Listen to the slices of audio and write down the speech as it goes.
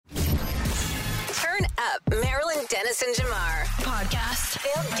up. Marilyn Dennis and Jamar. Podcast.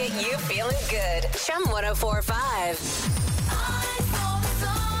 They'll get you feeling good. Chum 1045.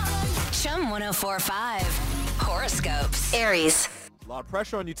 Chum 1045. Horoscopes. Aries. A lot of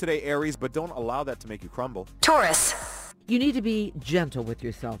pressure on you today, Aries, but don't allow that to make you crumble. Taurus. You need to be gentle with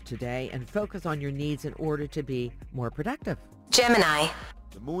yourself today and focus on your needs in order to be more productive. Gemini.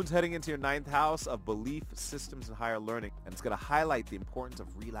 The moon's heading into your 9th house of belief, systems, and higher learning, and it's going to highlight the importance of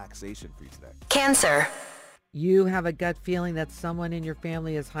relaxation for you today. Cancer. You have a gut feeling that someone in your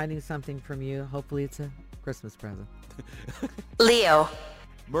family is hiding something from you. Hopefully it's a Christmas present. Leo.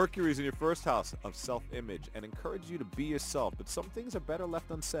 Mercury's in your 1st house of self-image and encourages you to be yourself, but some things are better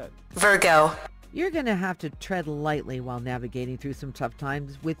left unsaid. Virgo. You're going to have to tread lightly while navigating through some tough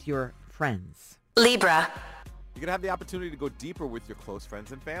times with your friends. Libra. You're going to have the opportunity to go deeper with your close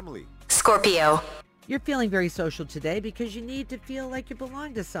friends and family. Scorpio. You're feeling very social today because you need to feel like you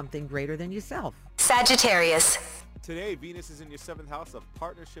belong to something greater than yourself. Sagittarius. Today, Venus is in your 7th house of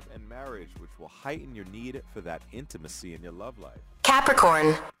partnership and marriage, which will heighten your need for that intimacy in your love life.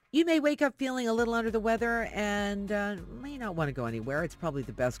 Capricorn. You may wake up feeling a little under the weather and may not want to go anywhere. It's probably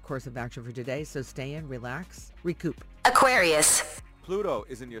the best course of action for today, so stay in, relax, recoup. Aquarius. Pluto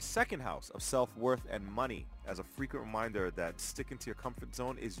is in your 2nd house of self-worth and money as a frequent reminder that sticking to your comfort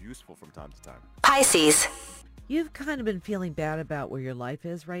zone is useful from time to time. Pisces. You've kind of been feeling bad about where your life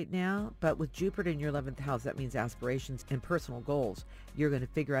is right now, but with Jupiter in your 11th house, that means aspirations and personal goals. You're going to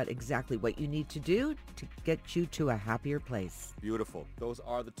figure out exactly what you need to do to get you to a happier place. Beautiful. Those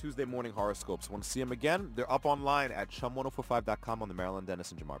are the Tuesday morning horoscopes. Want to see them again? They're up online at chum1045.com on the Marilyn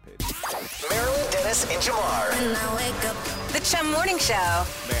Dennis and Jamar page. Marilyn Dennis and Jamar. And I wake up. The Chum Morning Show.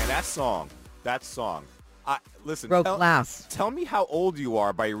 Man, that song. Listen. Broke glass. Tell me how old you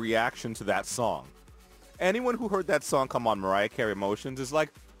are by your reaction to that song. Anyone who heard that song come on Mariah Carey Emotions is like,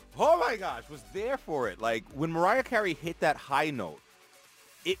 oh my gosh, was there for it. Like, when Mariah Carey hit that high note,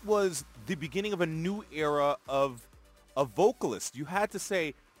 it was the beginning of a new era of a vocalist. You had to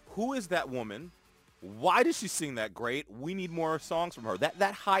say, who is that woman? Why does she sing that great? We need more songs from her.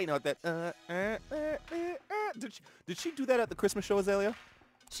 That high note, that Did she do that at the Christmas show, Azalea?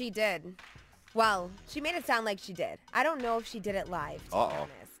 She did. Well, she made it sound like she did. I don't know if she did it live, to be honest.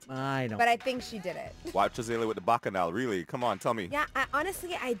 I don't. But I think she did it. Watch Azalea with the bacchanal. Really? Come on, tell me. Yeah,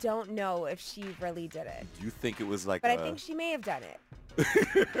 honestly, I don't know if she really did it. Do you think it was like But I think she may have done it.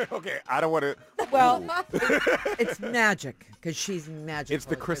 Okay, I don't want to... Well, it's magic because she's magic. It's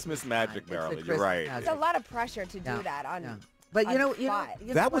the Christmas magic, Marilyn. You're right. It's a lot of pressure to do that on. Yeah. But you know,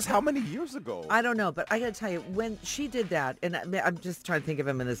 that was how many years ago? I don't know, but I got to tell you, when she did that, and I'm just trying to think of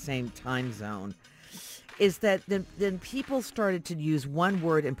them in the same time zone, is that then people started to use one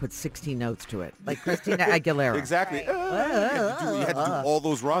word and put 16 notes to it, like Christina Aguilera. Exactly. Right. You had to do all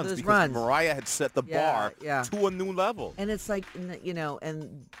those runs because Mariah had set the bar to a new level. And it's like, you know,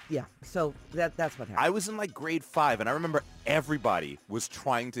 and yeah, so that's what happened. I was in like grade 5, and I remember everybody was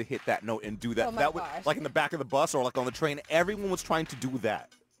trying to hit that note and do that. Oh my that was gosh. like in the back of the bus or like on the train. Everyone was trying to do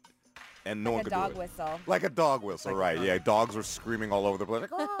that. And no one Like a could do dog it. whistle. Like a dog whistle, right. Yeah, dogs were screaming all over the place. Like,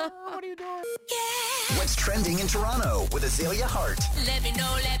 oh, what are you doing? What's trending in Toronto with Azalea Hart? Let me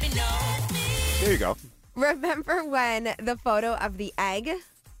know, let me know. There you go. Remember when the photo of the egg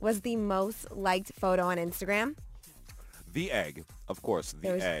was the most liked photo on Instagram? The egg, of course,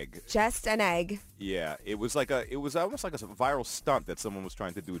 It was egg. just an egg. Yeah, it was almost like a viral stunt that someone was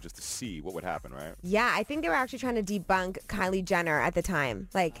trying to do just to see what would happen, right? Yeah, I think they were actually trying to debunk Kylie Jenner at the time.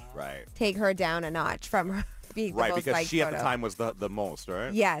 Like, Right. take her down a notch from her being the Right, most because liked she photo. at the time was the most,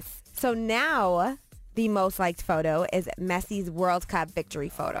 right? Yes. So now the most liked photo is Messi's World Cup victory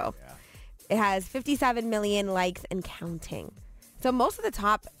photo. Yeah. It has 57 million likes and counting. So most of the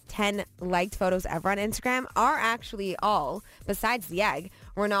top 10 liked photos ever on Instagram are actually all, besides the egg,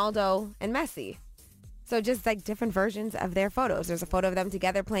 Ronaldo and Messi. So just like different versions of their photos. There's a photo of them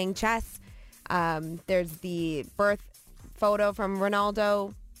together playing chess. There's the birth photo from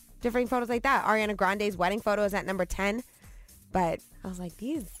Ronaldo. Different photos like that. Ariana Grande's wedding photo is at number 10. But I was like,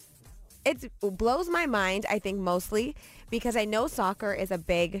 it blows my mind, I think, mostly because I know soccer is a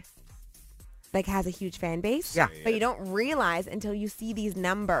big, like, has a huge fan base. Yeah. But you don't realize until you see these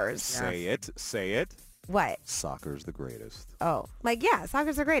numbers. Say it. What? Soccer's the greatest. Oh, like, yeah,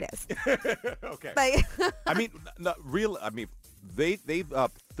 soccer's the greatest. Okay. Like, I mean, they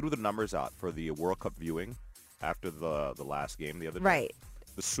threw the numbers out for the World Cup viewing after the last game the other day. right.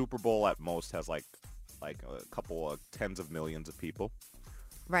 The Super Bowl at most has like a couple of tens of millions of people.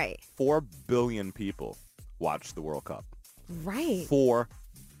 Right. 4 billion people watch the World Cup. Right. 4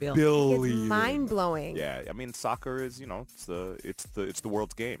 Billion. mind-blowing. Yeah, I mean, soccer is, it's the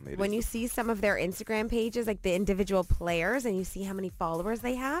world's game. It When is you see some of their Instagram pages, like the individual players, and you see how many followers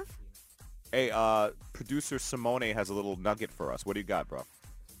they have. Hey, producer Simone has a little nugget for us. What do you got, bro?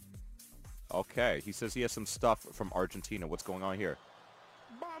 Okay, he says he has some stuff from Argentina. What's going on here?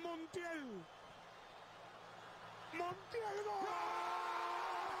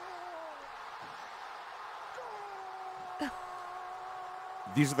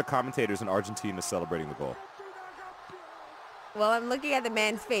 These are the commentators in Argentina celebrating the goal. Well, I'm looking at the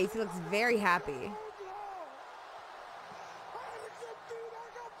man's face. He looks very happy.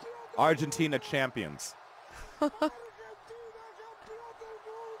 Argentina champions.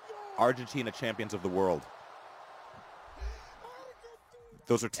 Argentina champions of the world.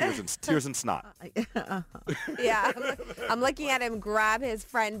 Those are tears and snot. Yeah, I'm looking at him grab his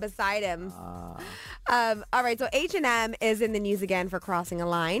friend beside him. All right, so H&M is in the news again for crossing a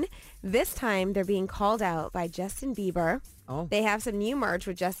line. This time, they're being called out by Justin Bieber. Oh. They have some new merch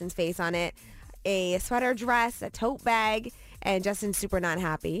with Justin's face on it, a sweater dress, a tote bag, and Justin's super not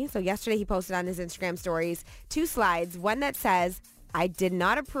happy. So yesterday, he posted on his Instagram stories 2 slides, one that says, I did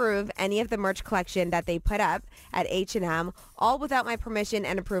not approve any of the merch collection that they put up at H&M, all without my permission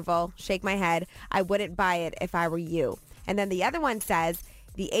and approval. Shake my head. I wouldn't buy it if I were you. And then the other one says,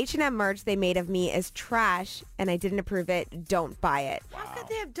 the H&M merch they made of me is trash and I didn't approve it. Don't buy it. How could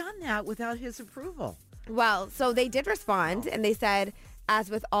they have done that without his approval? Well, so they did respond and they said, as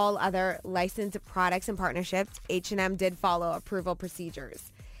with all other licensed products and partnerships, H&M did follow approval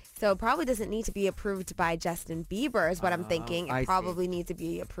procedures. So it probably doesn't need to be approved by Justin Bieber is what I'm thinking. It I see. probably needs to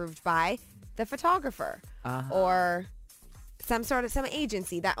be approved by the photographer or some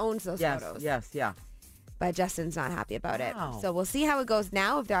agency that owns those photos. Yeah. But Justin's not happy about Wow. it. So we'll see how it goes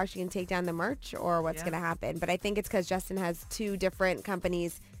now, if they're actually going to take down the merch or what's going to happen. But I think it's because Justin has 2 different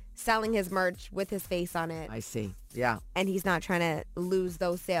companies selling his merch with his face on it. I see. Yeah. And he's not trying to lose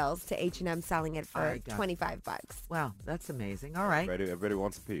those sales to H&M selling it for I got it. $25. Wow, that's amazing. All right. Everybody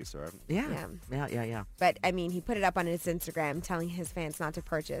wants a piece, all right? Yeah. But, I mean, he put it up on his Instagram telling his fans not to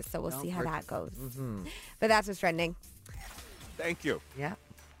purchase. So we'll see how that goes. Mm-hmm. But that's what's trending. Thank you. Yeah.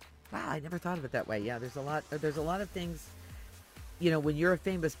 Wow, I never thought of it that way. Yeah, there's a lot of things, when you're a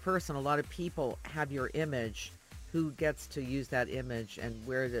famous person, a lot of people have your image. Who gets to use that image and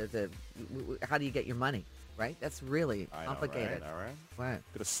how do you get your money, right? That's really complicated. All right. What? I'm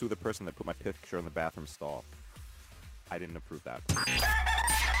going to sue the person that put my picture in the bathroom stall. I didn't approve that.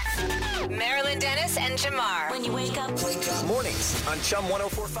 Marilyn Dennis and Jamar. When you wake up, Mornings on Chum So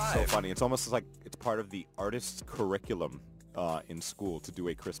 1045. funny. It's almost like it's part of the artist's curriculum in school to do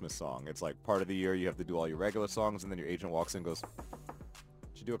a Christmas song. It's like part of the year you have to do all your regular songs, and then your agent walks in and goes,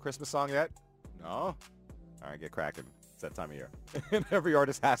 did you do a Christmas song yet? No? All right, get cracking. It's that time of year. And every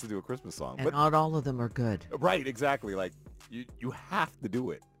artist has to do a Christmas song. And not all of them are good. Right, exactly. Like, you have to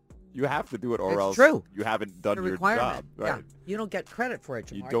do it. You have to do it or It's else true. you haven't done It's a your requirement. job. Right. Yeah. You don't get credit for it,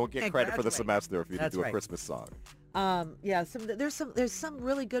 Jamar. You don't get can't credit for the graduate. semester if you That's do a right. Christmas song. Yeah, there's some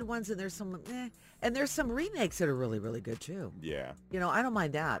really good ones, and there's some and there's some remakes that are really, really good too. Yeah. I don't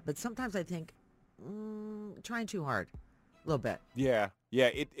mind that, but sometimes I think trying too hard, a little bit. Yeah. Yeah.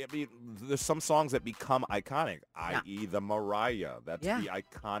 I mean, there's some songs that become iconic, i.e. the Mariah. That's the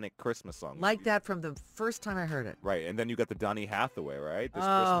iconic Christmas song. Like that from the first time I heard it. Right. And then you got the Donny Hathaway, right? This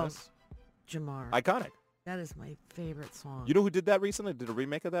Oh. Christmas. Jamar, Iconic. that is my favorite song. You know who did that recently? Did a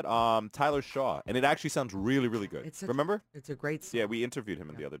remake of that? Tyler Shaw. And it actually sounds really, really good. Remember? It's a great song. Yeah, we interviewed him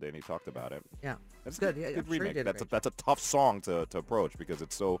the other day and he talked about it. Yeah. That's good. a Yeah, good I'm sure he remake. did a great That's a tough song to approach because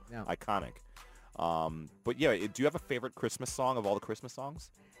it's so Yeah. iconic. But yeah, do you have a favorite Christmas song of all the Christmas songs?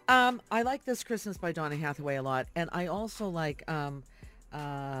 I like This Christmas by Donny Hathaway a lot, and I also like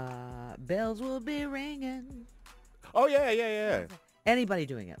Bells Will Be Ringing. Oh, yeah. Anybody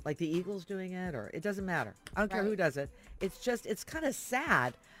doing it, like the Eagles doing it, or it doesn't matter. I don't care who does it. It's kind of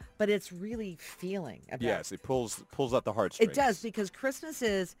sad, but it's really feeling about Yes, it pulls out the heartstrings. It does, because Christmas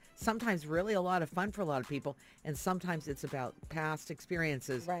is sometimes really a lot of fun for a lot of people, and sometimes it's about past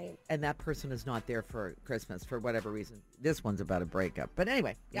experiences. Right. And that person is not there for Christmas for whatever reason. This one's about a breakup. But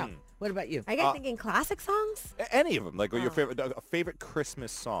anyway, yeah. What about you? Are you guys thinking classic songs? Any of them, like your favorite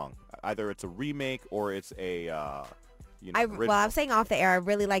Christmas song. Either it's a remake or it's a original. I'm saying off the air, I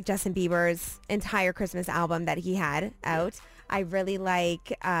really like Justin Bieber's entire Christmas album that he had out. I really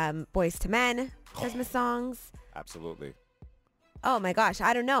like Boys to Men Christmas songs. Absolutely. Oh my gosh,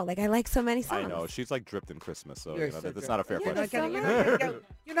 I don't know. Like, I like so many songs. I know. She's like dripped in Christmas, so You're that's so not a fair Yeah, question. that's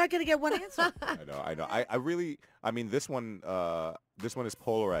You're not going to get one answer. I know. I mean, this one is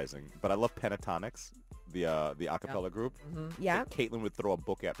polarizing, but I love Pentatonics. the acapella group. Yeah. Like, Caitlin would throw a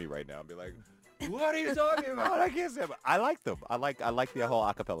book at me right now and be like, "What are you talking about? I can't say." It. I like them. I like the whole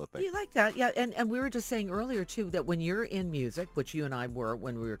acapella thing. You like that, yeah. And we were just saying earlier too that when you're in music, which you and I were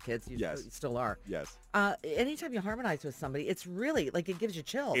when we were kids, you Yes. still are. Yes. Anytime you harmonize with somebody, it's really like it gives you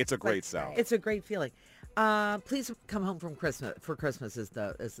chills. It's a like- great sound. It's a great feeling. Please Come Home from Christmas. For Christmas is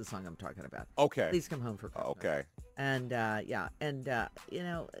the song I'm talking about. Okay. Please Come Home for Christmas. Okay. And you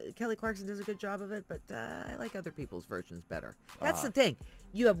know, Kelly Clarkson does a good job of it, but I like other people's versions better. That's the thing.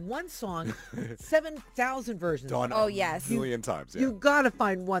 You have one song, 7,000 versions. Done. Oh, a yes. million times. Yeah. You got to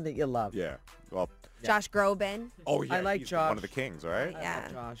find one that you love. Yeah. Well. Josh Groban. Oh yeah. I like he's Josh. One of the kings, right? I Yeah.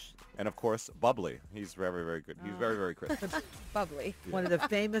 love Josh. And of course, Bubbly. He's very, very good. He's very, very Christmas. Bubbly. One of the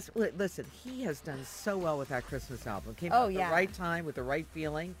famous. Listen, he has done so well with that Christmas album. Came Oh, out at yeah. the right time with the right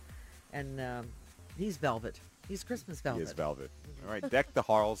feeling, and he's velvet. He's Christmas He velvet. is velvet. All right. Deck the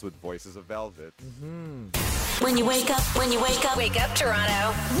halls with voices of velvet. When you wake up, wake up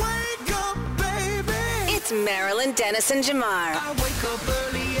Toronto. Wake up, baby. It's Marilyn Dennis and Jamar I wake up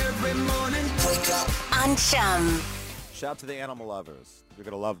early every morning. Wake up. on Chum. Shout out to the animal lovers. You're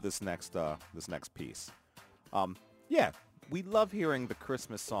gonna love this next piece. Yeah, we love hearing the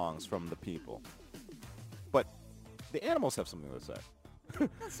Christmas songs from the people, but the animals have something to say.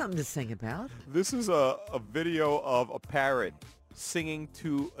 That's something to sing about. This is a video of a parrot singing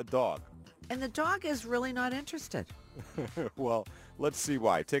to a dog. And the dog is really not interested. Well, let's see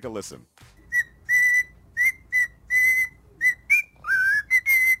why. Take a listen.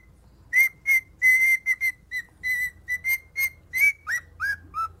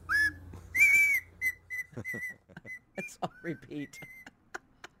 It's on repeat.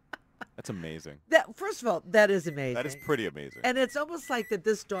 That's amazing. That first of all, that is amazing. That is pretty amazing. And it's almost like that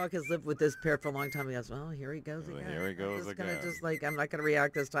this dog has lived with this parrot for a long time. He goes, well, here he goes Well, again. here he goes I'm just gonna again. just like, I'm not going to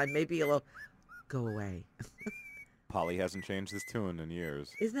react this time. Maybe he'll go away. Polly hasn't changed his tune in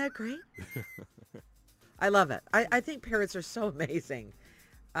years. Isn't that great? I love it. I think parrots are so amazing.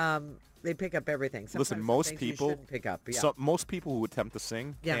 They pick up everything. Sometimes Listen, some most things you people, shouldn't pick up. Yeah. most people who attempt to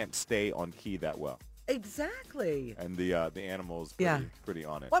sing Yeah. can't stay on key that well, Exactly. and the animal's Yeah. pretty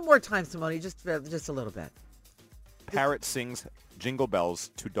on it. One more time, Simone, just a little bit. Parrot sings Jingle Bells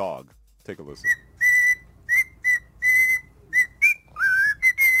to dog. Take a listen.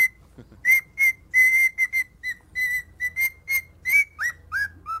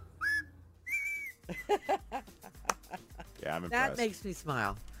 Yeah, I'm impressed. That makes me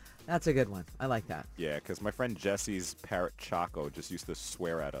smile. That's a good one. I like that. Yeah, because my friend Jesse's parrot Choco just used to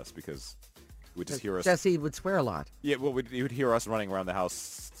swear at us because he would just hear us. Jesse would swear a lot. Yeah, well, he would hear us running around the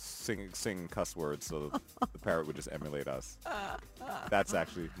house singing cuss words, so the parrot would just emulate us. That's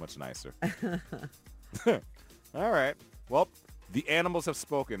actually much nicer. All right. Well, the animals have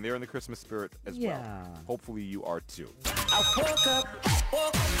spoken. They're in the Christmas spirit as Yeah. well. Hopefully you are too.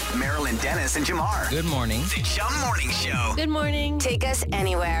 Marilyn Dennis and Jamar. Good morning. The Chum Morning Show. Good morning. Take us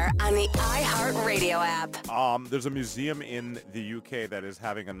anywhere on the iHeartRadio app. There's a museum in the UK that is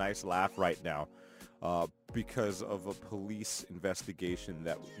having a nice laugh right now because of a police investigation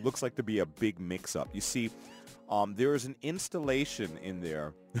that looks like to be a big mix-up. You see, there is an installation in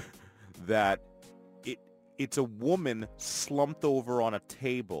there that it's a woman slumped over on a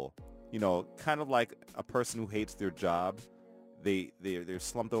table, you know, kind of like a person who hates their job. They're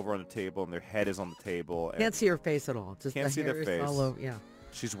slumped over on a table and their head is on the table. And Can't see her face at all. Just Can't the see their hair is face. all over. Yeah.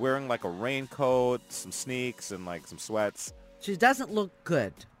 she's wearing like a raincoat, some sneaks, and like some sweats. She doesn't look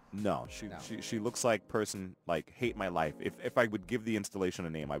good. No, she looks like person like hate my life. If I would give the installation a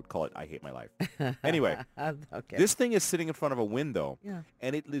name, I would call it I hate my life. Anyway, Okay. this thing is sitting in front of a window, Yeah.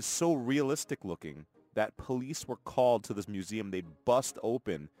 and it is so realistic looking that police were called to this museum. They bust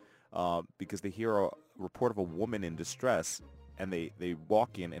open because they hear a report of a woman in distress, and they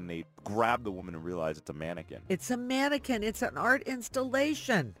walk in and they grab the woman and realize it's a mannequin. It's a mannequin. It's an art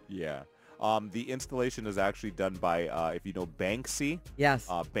installation. Yeah. The installation is actually done by, if you know Banksy, Yes.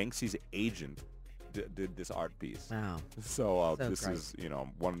 Banksy's agent did this art piece. Wow. So So this great. is, you know,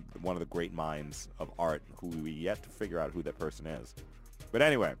 one of the great minds of art who we yet to figure out who that person is. But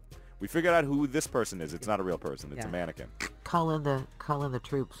anyway, we figured out who this person is. It's not a real person. It's a Yeah. mannequin. Call in the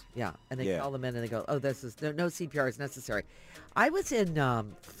troops. Yeah. And they Yeah. call them in and they go, oh, no CPR is necessary. I was in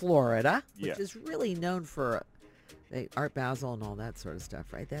Florida, which Yeah. is really known for Art Basel and all that sort of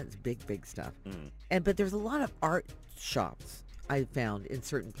stuff, right? That's big stuff. But there's a lot of art shops I found in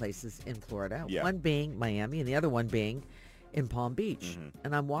certain places in Florida. Yeah. One being Miami and the other one being in Palm Beach.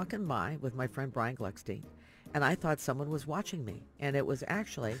 And I'm walking by with my friend Brian Gluckstein, and I thought someone was watching me. And it was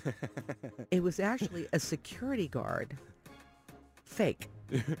actually a security guard. Fake.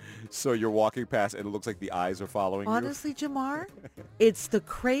 So you're walking past and it looks like the eyes are following you? Honestly, Jamar, it's the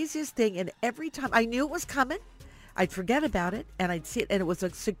craziest thing. And every time I knew it was coming, I'd forget about it and I'd see it. And it was a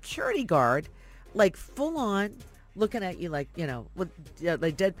security guard, like full on looking at you like, with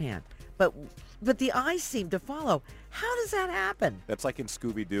like deadpan. But the eyes seem to follow. How does that happen? That's like in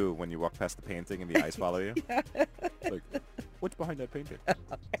Scooby-Doo when you walk past the painting and the eyes follow you. Like, what's behind that painting?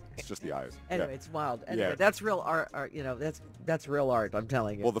 It's just the eyes. Anyway, Yeah. it's wild. Anyway, Yeah. that's real art. That's real art. I'm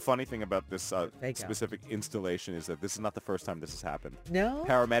telling you. Well, the funny thing about this Fake out. specific installation is that this is not the first time this has happened. No?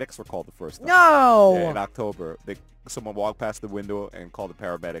 Paramedics were called the first time. No. Yeah, in October, someone walked past the window and called the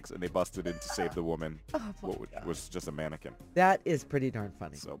paramedics, and they busted in to save the woman, what was just a mannequin. That is pretty darn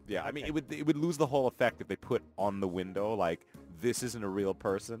funny. So yeah, I mean, it would lose the whole effect if they put on the window like this isn't a real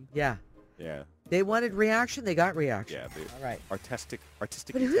person. Yeah. Yeah, They wanted reaction. They got reaction. yeah. All right. Artistic But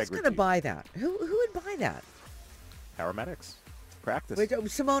integrity. who's going to buy that? Who would buy that? Paramedics? Practice. Wait,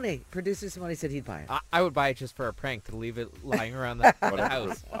 Simone, producer Simone said he'd buy it. I would buy it just for a prank to leave it lying around the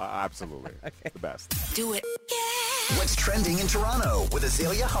house. Absolutely. The best. Do it. Yeah. What's trending in Toronto with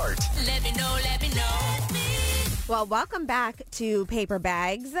Azalea Hart? Let me know, let me know. Well, welcome back to paper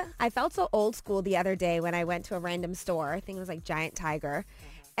bags. I felt so old school the other day when I went to a random store. I think it was like Giant Tiger.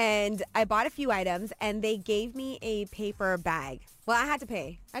 And I bought a few items and they gave me a paper bag. Well, I had to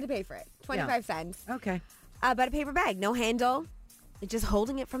pay. I had to pay for it. 25 cents. Okay. But a paper bag, no handle. Just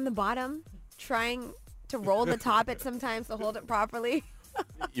holding it from the bottom, trying to roll the top it sometimes to hold it properly.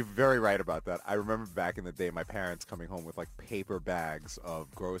 You're very right about that. I remember back in the day, my parents coming home with like paper bags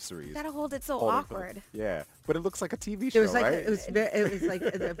of groceries. You gotta hold it so Holding- awkward. Yeah, but it looks like a TV It show, was like right? it was like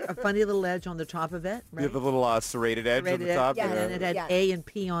a funny little edge on the top of it, Yeah, right? the little serrated edge on Rated the it, top. Yeah, and then it had Yeah. A and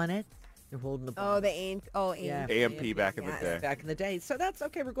P on it. You're holding the Oh, bottom. the AMP. Oh, AMP. Yeah. AMP back in the Yes. day. Back in the day. So that's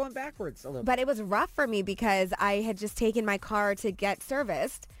okay. We're going backwards a little. But it was rough for me because I had just taken my car to get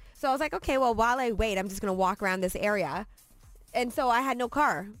serviced. So I was like, okay, well, while I wait, I'm just going to walk around this area. And so I had no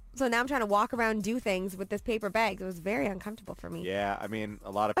car. So now I'm trying to walk around and do things with this paper bag. It was very uncomfortable for me. Yeah, I mean,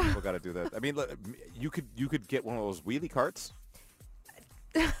 a lot of people got to do that. I mean, look, you could get one of those wheelie carts.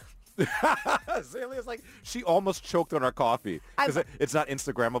 Azalea's like, she almost choked on her coffee because it's not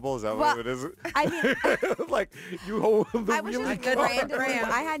Instagrammable. Is that Well, what it is? I mean, Like, you hold the I was wheelie just cart. randomly,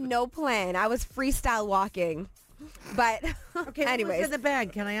 I had no plan. I was freestyle walking. But Okay. What was anyways, in the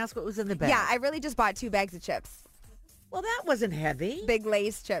bag? Can I ask what was in the bag? yeah, I really just bought 2 bags of chips. Well, that wasn't heavy. Big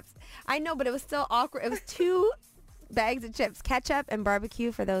Lay's chips. I know, but it was still awkward. It was 2 bags of chips, ketchup and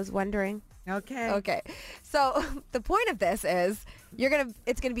barbecue for those wondering. Okay. Okay. So the point of this is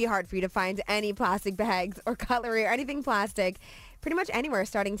it's going to be hard for you to find any plastic bags or cutlery or anything plastic pretty much anywhere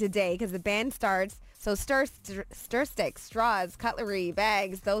starting today because the ban starts. So stir sticks, straws, cutlery,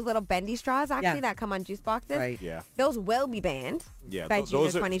 bags, those little bendy straws actually that come on juice boxes. Right. Yeah, Those will be banned yeah. by June of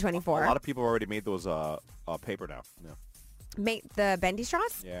those are- 2024. A lot of people already made those paper now. Yeah. Make the bendy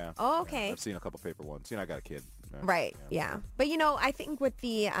straws? Yeah. Oh, Yeah. okay. I've seen a couple paper ones. I got a kid. Right. Yeah. But I think with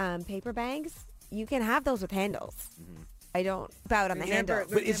the paper bags, you can have those with handles. Mm-hmm. I don't bow out on the handle.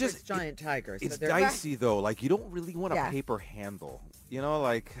 But it's just- Giant Tiger. So It's they're- dicey though. Like you don't really want a Yeah. paper handle.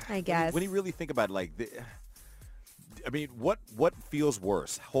 Like I guess. when you really think about it, like, I mean, what feels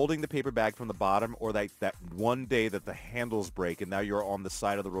worse, holding the paper bag from the bottom, or that one day that the handles break and now you're on the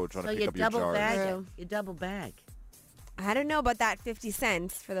side of the road trying So to pick you up your double jars? bag it. True. You double bag. I don't know about that 50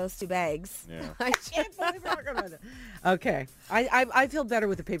 cents for those 2 bags. Yeah. I Can't believe we're talking about it. Okay. I feel better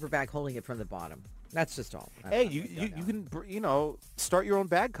with the paper bag holding it from the bottom. That's just all. Hey, you can start your own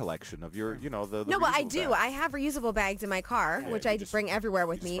bag collection of your the no, but I reusable do. bags. I have reusable bags in my car, which you I just- bring everywhere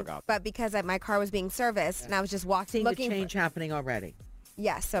with you just me. forgot. But because my car was being serviced and I was just Seeing the looking change happening already.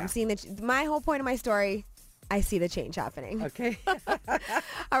 yes, so I'm seeing my whole point of my story, I see the change happening. Okay.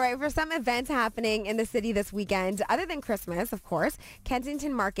 All right, for some events happening in the city this weekend, other than Christmas, of course,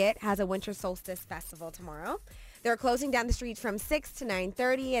 Kensington Market has a Winter Solstice Festival tomorrow. They're closing down the streets from 6 to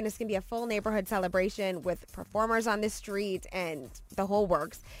 9:30, and it's going to be a full neighborhood celebration with performers on the street and the whole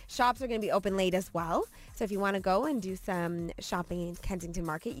works. Shops are going to be open late as well. So if you want to go and do some shopping in Kensington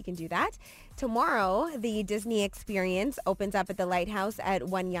Market, you can do that. Tomorrow, the Disney Experience opens up at the Lighthouse at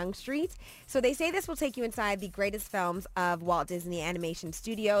 1 Yonge Street. So they say this will take you inside the greatest films of Walt Disney Animation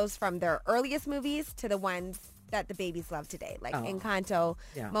Studios, from their earliest movies to the ones that the babies love today, like Encanto,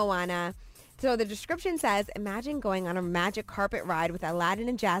 Moana. So the description says, imagine going on a magic carpet ride with Aladdin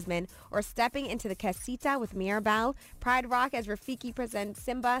and Jasmine, or stepping into the casita with Mirabelle. Pride Rock as Rafiki presents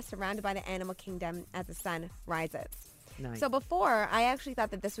Simba, surrounded by the animal kingdom as the sun rises. Nice. So before, I actually thought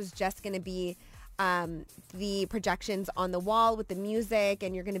that this was just going to be the projections on the wall with the music,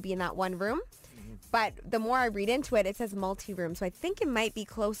 and you're going to be in that one room. But the more I read into it, it says multi-room. So I think it might be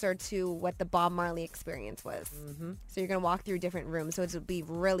closer to what the Bob Marley experience was. Mm-hmm. So you're going to walk through different rooms. So it'll be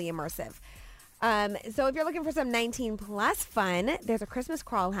really immersive. So if you're looking for some 19 plus fun, there's a Christmas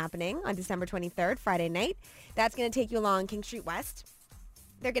crawl happening on December 23rd, Friday night. That's going to take you along King Street West.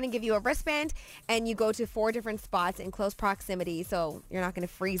 They're going to give you a wristband, and you go to 4 different spots in close proximity, so you're not going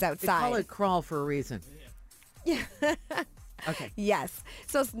to freeze They outside. call it crawl for a reason. Yeah. Okay. Yes.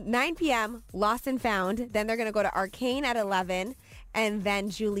 So it's 9 p.m., Lost and Found. Then they're going to go to Arcane at 11, and then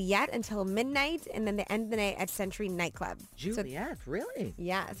Juliet until midnight, and then the end of the night at Century Nightclub. Juliet, really?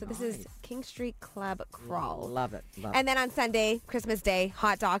 Yeah. So this is King Street Club Crawl. Love it. Love And then on Sunday, Christmas Day,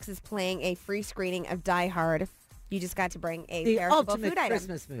 Hot Docs is playing a free screening of Die Hard. You just got to bring a the perishable ultimate food item.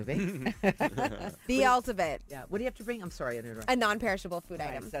 Christmas movie. The ultimate. Yeah. What do you have to bring? I'm sorry, I interrupted. A non-perishable food Nice,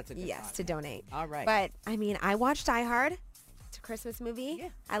 item. that's a good yes, thought. to donate. All right. But, I mean, I watched Die Hard. It's a Christmas movie. Yeah.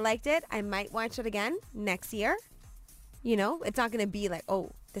 I liked it. I might watch it again next year. You know, it's not going to be like,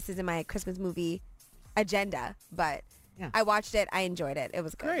 oh, this isn't my Christmas movie agenda. But Yeah. I watched it. I enjoyed it. It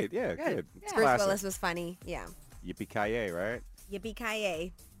was good. Great, yeah, Good. good. It's Bruce classic. Willis was funny. Yeah. Yippee-ki-yay, right?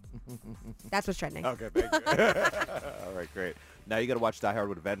 Yippee-ki-yay. That's what's trending. Okay, thank you. All right, great. Now you got to watch Die Hard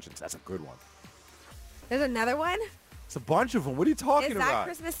with a Vengeance. That's a good one. There's another one? It's a bunch of them. What are you talking Is that about?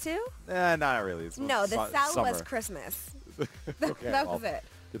 Christmas too? Not really. It's No, the cell was summer. Christmas. Okay, that well, was it.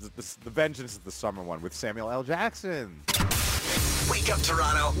 The Vengeance is the summer one with Samuel L. Jackson. Wake up,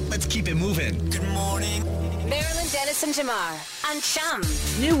 Toronto. Let's keep it moving. Good morning. Marilyn Dennis and Jamar on Chum.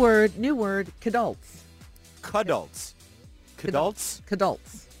 New word, cadults. Cadults. Cadults?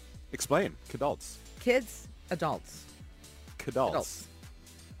 Cadults. Explain. Cadults. Kids, adults. Cadults. Adults.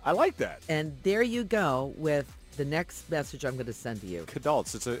 I like that. And there you go with the next message I'm going to send to you.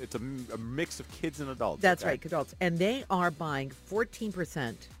 Cadults. It's a mix of kids and adults. That's okay? right, cadults. And they are buying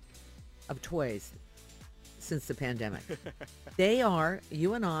 14% of toys since the pandemic. They are,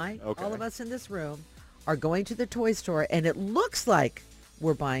 you and I, Okay. all of us in this room, are going to the toy store, and it looks like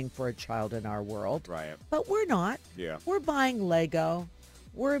we're buying for a child in our world. Right. But we're not. Yeah. We're buying Lego.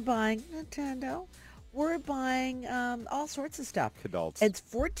 We're buying Nintendo. We're buying all sorts of stuff. Cadults. It's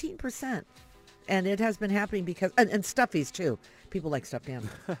 14%. And it has been happening because, and stuffies too. People like stuffed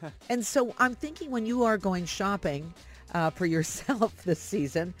animals. And so I'm thinking when you are going shopping for yourself this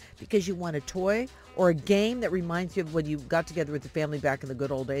season because you want a toy or a game that reminds you of when you got together with the family back in the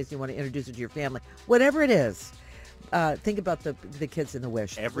good old days, you want to introduce it to your family, whatever it is, think about the kids in the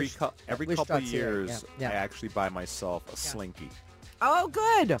Wish. Every Wish couple of .ca. years, Yeah. I actually buy myself a Slinky. Oh,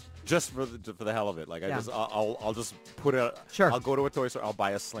 good. Just for the hell of it. Like, Yeah. I'll just put it, Sure. I'll go to a toy store, I'll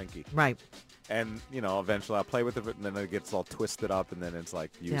buy a Slinky. Right. And, eventually I'll play with it, and then it gets all twisted up, and then it's,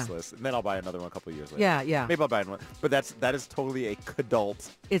 like, useless. And then I'll buy another one a couple of years later. Yeah. Maybe I'll buy one. But that is totally a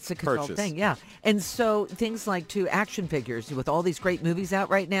cadult It's a control purchase. thing, yeah. And so things like action figures with all these great movies out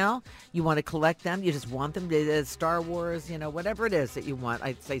right now, you want to collect them. You just want them. Star Wars, whatever it is that you want.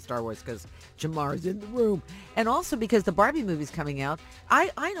 I say Star Wars because Jamar's in the room. And also because the Barbie movie's coming out.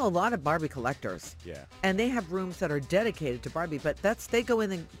 I know a lot of Barbie collectors. Yeah. And they have rooms that are dedicated to Barbie, but they go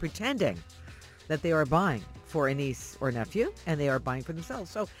in and pretending that they are buying for a niece or nephew, and they are buying for themselves.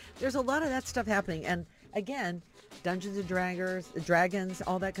 So there's a lot of that stuff happening. And again, Dungeons and Dragons,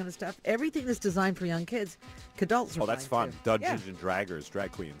 all that kind of stuff. Everything that's designed for young kids, adults are Oh, that's buying fun. too. Dungeons Yeah. and Draggers,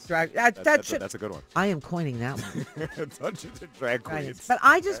 drag queens. That's a good one. I am coining that one. Dungeons and drag queens. But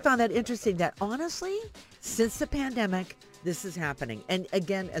I just found that interesting that honestly, since the pandemic, this is happening. And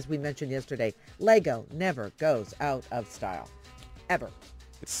again, as we mentioned yesterday, Lego never goes out of style. Ever.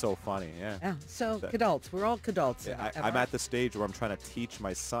 It's so funny, yeah. Yeah. So That- adults, we're all adults. Yeah, I'm at the stage where I'm trying to teach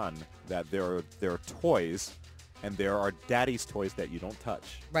my son that there are toys, and there are daddy's toys that you don't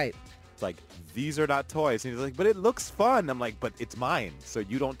touch. Right. It's like, these are not toys. And he's like, but it looks fun. I'm like, but it's mine, so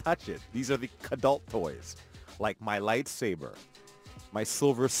you don't touch it. These are the adult toys, like my lightsaber, my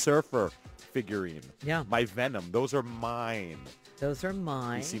Silver Surfer figurine, Yeah. my Venom. Those are mine. Those are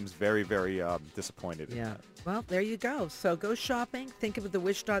mine. He seems very, very disappointed in Yeah. that. Well, there you go. So go shopping. Think of the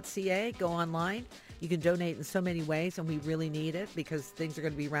wish.ca. Go online. You can donate in so many ways, and we really need it because things are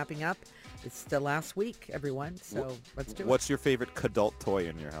going to be wrapping up. It's the last week, everyone. So let's do it. What's your favorite adult toy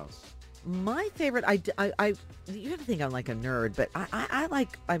in your house? My favorite? You're going to think I'm like a nerd, but I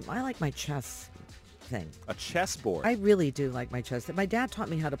like my chess thing. A chessboard. I really do like my chess. My dad taught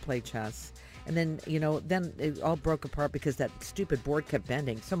me how to play chess. And then, then it all broke apart because that stupid board kept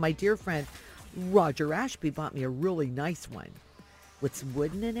bending. So my dear friend Roger Ashby bought me a really nice one. It's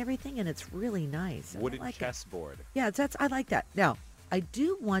wooden and everything, and it's really nice. And I Wooden like it. chessboard. Yeah, I like that. Now, I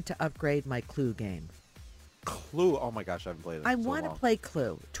do want to upgrade my Clue game. Clue. Oh my gosh, I haven't played it. I in so want to long. play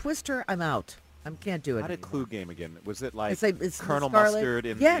Clue. Twister, I'm out. I can't do it How did anymore. Clue Game again? Was it like it's Colonel Scarlet- Mustard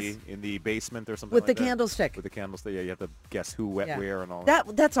in Yes. the basement or something With like the that? candlestick. With the candlestick, yeah. You have to guess who, Yeah. where, and all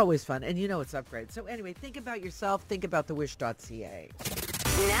That's always fun, and you know it's upgrade. So anyway, think about yourself. Think about thewish.ca.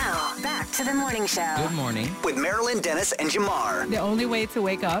 Now, back to the morning show Good morning. With Marilyn Dennis and Jamar. The only way to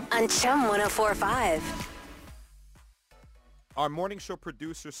wake up. on Chum 1045. Our morning show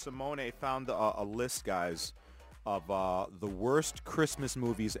producer Simone found a list, guys, of the worst Christmas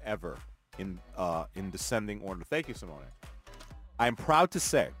movies ever in descending order. Thank you, Simone. I'm proud to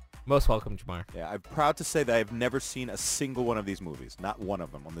say, Most welcome, Jamar. I'm proud to say that I've never seen a single one of these movies, not one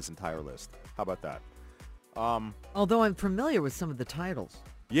of them on this entire list. How about that? Although I'm familiar with some of the titles,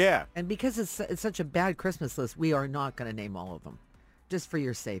 Yeah. and because it's such a bad Christmas list, we are not going to name all of them, just for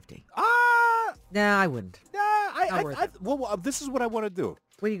your safety. Nah, I wouldn't. Not worth it. Well, this is what I want to do.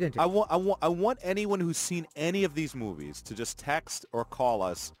 What are you going to do? I want anyone who's seen any of these movies to just text or call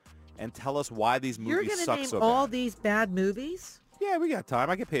us and tell us why these You're movies going to suck name so all bad. these bad movies? Yeah, we got time.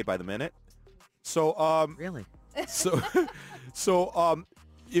 I get paid by the minute. So, Really? so,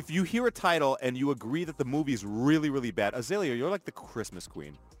 if you hear a title and you agree that the movie is really, really bad, Azalea, you're like the Christmas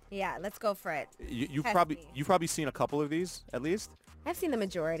queen. Yeah, let's go for it. You've Test probably me. you've probably seen a couple of these at least. I've seen the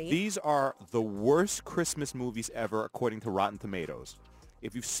majority. These are the worst Christmas movies ever, according to Rotten Tomatoes.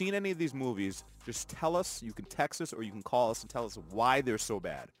 If you've seen any of these movies, just tell us. You can text us or you can call us and tell us why they're so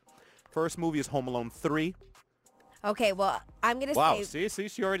bad. First movie is Home Alone 3. Okay, well, I'm going to Wow, say... see,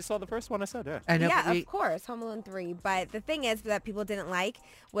 she already saw the first one I said, yeah. I know, Yeah, but of course, Home Alone 3. But the thing is that people didn't like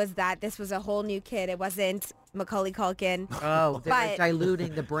was that this was a whole new kid. It wasn't Macaulay Culkin. Oh, they're But-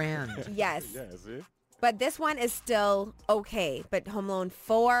 diluting the brand. Yes. Yeah, see? But this one is still okay. But Home Alone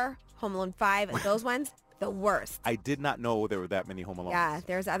 4, Home Alone 5, those ones, the worst. I did not know there were that many Home Alones. Yeah,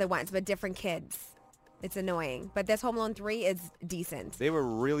 there's other ones, but different kids. It's annoying. But this Home Alone 3 is decent. They were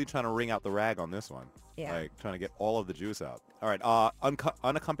really trying to wring out the rag on this one. Yeah. Like, trying to get all of the juice out. All right,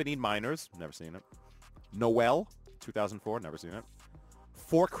 Unaccompanied Minors, never seen it. Noel, 2004, never seen it.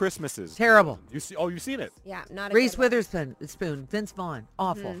 Four Christmases. Terrible. You've seen it. Yeah, not a Reese good one. Witherspoon, Vince Vaughn,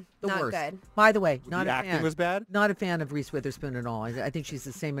 awful, the not worst. good. By the way, not The a acting fan. was bad? Not a fan of Reese Witherspoon at all. I think she's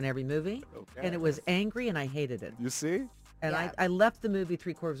the same in every movie, Okay. and it was angry, and I hated it. You see? And Yeah. I left the movie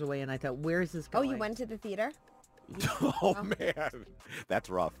 3/4 away, and I thought, where is this Oh, going? you went to the theater? Oh, man. That's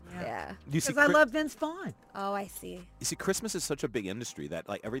rough. Yeah. You see, Because I love Vince Vaughn. Oh, I see. You see, Christmas is such a big industry that,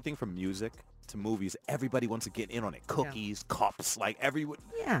 like, everything from music to movies, everybody wants to get in on it. Cookies, cups, like, everyone.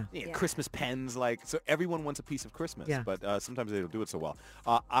 Yeah. Yeah. Christmas pens, like, so everyone wants a piece of Christmas. Yeah. But sometimes they don't do it so well.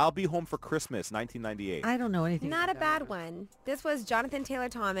 I'll Be Home for Christmas, 1998. I don't know anything. Not a about that. bad one. This was Jonathan Taylor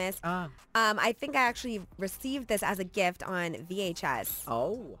Thomas. Ah. I think I actually received this as a gift on VHS.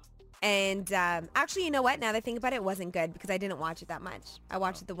 Oh. And actually, you know what? Now that I think about it, it wasn't good because I didn't watch it that much. I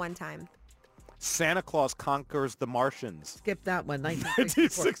watched it the one time. Santa Claus Conquers the Martians. Skip that one.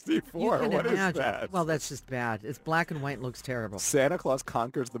 1964. 1964. You can What is imagine. that? Well, that's just bad. It's black and white and looks terrible. Santa Claus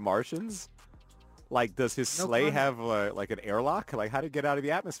Conquers the Martians? Like, does his No sleigh comment. have, like, an airlock? Like, how did it get out of the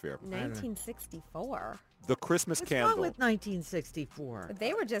atmosphere? 1964. The Christmas What's Candle. wrong with 1964? But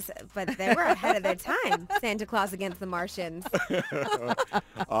they were ahead of their time. Santa Claus against the Martians.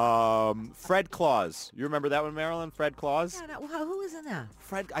 Fred Claus. You remember that one, Marilyn? Fred Claus? Yeah, who was in that?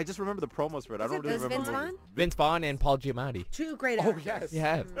 Fred. I just remember the promos for it. I don't It really was remember. Vince the movie. Vaughn? Vince Vaughn and Paul Giamatti. Two great Oh, actors. yes.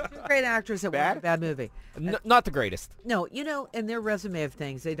 Yeah. Two great actors that were in Bad? a bad movie. Not the greatest. No, in their resume of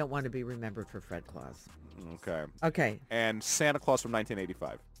things, they don't want to be remembered for Fred Claus. Okay. Okay, And Santa Claus from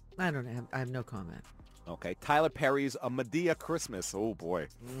 1985. I have no comment. Okay. Tyler Perry's A Medea Christmas. Oh, boy.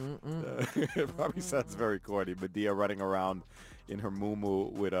 It probably sounds very corny. Medea running around in her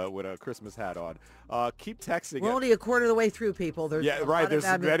muumuu with a Christmas hat on. Keep texting We're it. only a quarter of the way through, people. There's Yeah, a right. lot of There's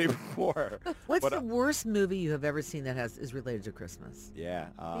bad many movies. more. What's But, the worst movie you have ever seen that is related to Christmas? Yeah.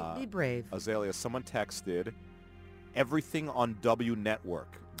 Be brave. Azalea, someone texted everything on W Network.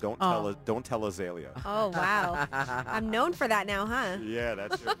 Don't tell Azalea. Oh, wow. I'm known for that now, huh? Yeah,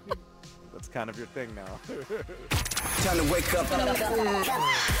 that's kind of your thing now. Time to wake up.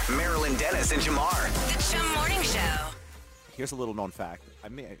 Marilyn Dennis and Jamar. The Chum Morning Show. Here's a little known fact. I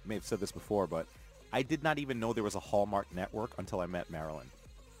may have said this before, but I did not even know there was a Hallmark network until I met Marilyn.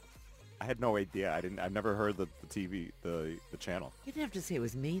 I had no idea. I've never heard the TV, the channel. You didn't have to say it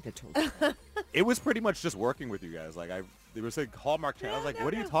was me that told you. It was pretty much just working with you guys. Like they were saying Hallmark channel. I was like,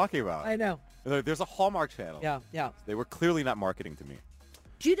 what are you talking about? I know. They're like, there's a Hallmark channel. Yeah. They were clearly not marketing to me.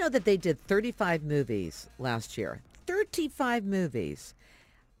 Do you know that they did 35 movies last year? 35 movies.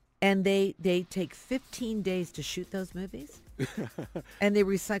 And they take 15 days to shoot those movies? And they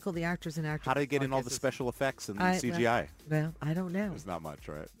recycle the actors and actresses. How do they get in all the Podcasts. special effects and the I- CGI? Well, I don't know. There's not much,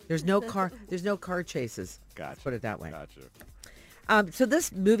 right? There's no car. There's no car chases. Gotcha. Let's put it that way. Gotcha. So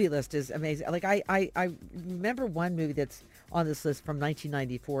this movie list is amazing. Like I remember one movie that's on this list from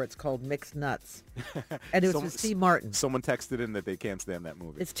 1994. It's called Mixed Nuts, and it was with Steve Martin. Someone texted in that they can't stand that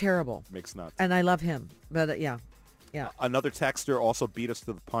movie. It's terrible, Mixed Nuts. and I love him. But yeah. Another texter also beat us to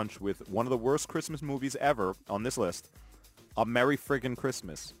the punch with one of the worst Christmas movies ever on this list, A Merry Friggin'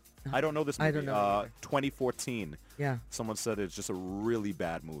 Christmas. I don't know this movie. I don't know either. 2014. Yeah. Someone said it's just a really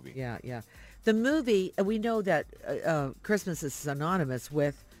bad movie. Yeah. The movie, we know that Christmas is synonymous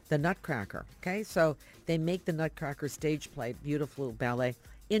with the Nutcracker, okay? So they make the Nutcracker stage play, beautiful ballet,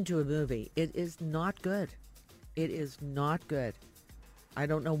 into a movie. It is not good. It is not good. I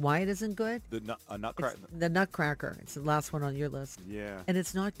don't know why it isn't good. Nutcracker. The Nutcracker. It's the last one on your list. Yeah. And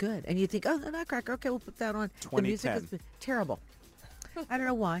it's not good. And you think, oh, the Nutcracker, okay, we'll put that on. The music 2010. is terrible. I don't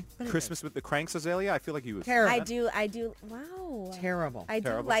know why. But it is. Christmas with the Cranks, Azalea? I feel like he was... Terrible. I do. Wow. Terrible. I do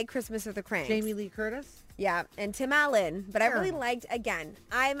Terrible. like Christmas with the Cranks. Jamie Lee Curtis? Yeah, and Tim Allen. But I really Terrible. liked, again,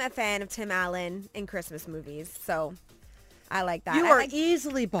 I'm a fan of Tim Allen in Christmas movies, so I like that. You I are like,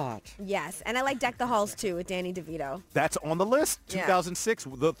 easily bought. yes, and I like Deck the Halls too with Danny DeVito. That's on the list. Yeah. 2006,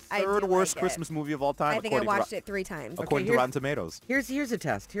 the I do third worst like it. Christmas movie of all time. I think I according to watched it 3 times. According to here's- Rotten Tomatoes. Here's a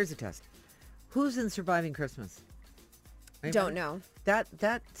test. Here's a test. Who's in Surviving Christmas? Anybody? Don't know.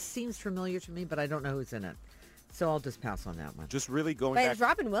 That seems familiar to me, but I don't know who's in it. So I'll just pass on that one. Just really going But back. it's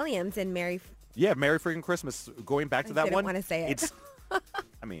Robin Williams and Mary. Yeah, Merry Friggin' Christmas. Going back to I that didn't one. wanna say it. It's,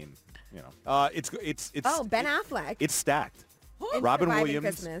 I mean, you know, it's. Oh, Ben Affleck. It's stacked. in Robin Surviving Williams,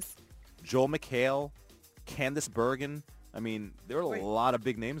 Christmas. Joel McHale, Candice Bergen. I mean, there are Wait. a lot of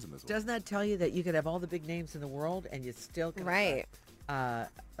big names in this one. Doesn't that tell you that you could have all the big names in the world and you still can Right.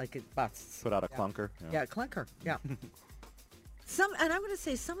 like it busts? Put out a clunker. Yeah, clunker. Yeah. And I'm going to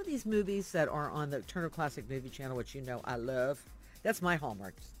say some of these movies that are on the Turner Classic Movie Channel, which you know I love. That's my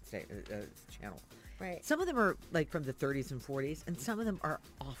Hallmark channel. Right. Some of them are like from the 30s and 40s, and some of them are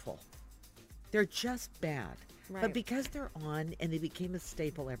awful. They're just bad. But Right. because they're on and they became a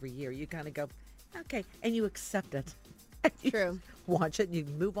staple every year, you kind of go, okay, and you accept it. You True. watch it and you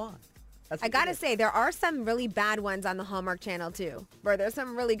move on. That's I what gotta it is. say, there are some really bad ones on the Hallmark Channel too, where there's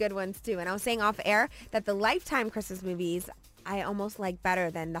some really good ones too. And I was saying off air that the Lifetime Christmas movies I almost like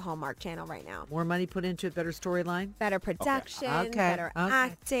better than the Hallmark Channel right now. More money put into it, better storyline. Better production, Okay. better Okay.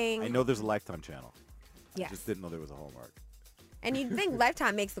 acting. I know there's a Lifetime channel. I Yes. just didn't know there was a Hallmark. And you'd think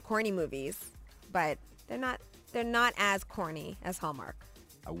Lifetime makes the corny movies, but they're not. They're not as corny as Hallmark.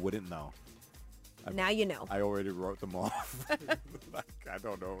 I wouldn't know. Now you know. I already wrote them off. I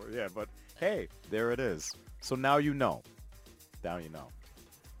don't know. Yeah, but hey, there it is. So now you know. Now you know.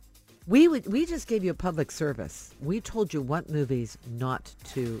 We just gave you a public service. We told you what movies not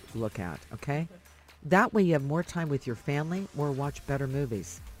to look at, okay? That way you have more time with your family or watch better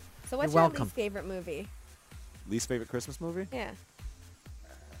movies. So what's You're your welcome. least favorite movie? Least favorite Christmas movie? Yeah.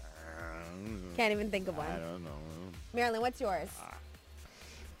 Can't even think of one. I don't know. Marilyn, what's yours?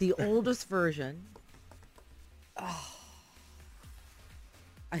 The oldest version.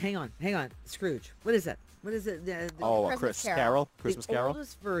 Hang on. Scrooge. What is it? What is it? Oh, Christmas Chris Carol. Carol. Christmas the Carol.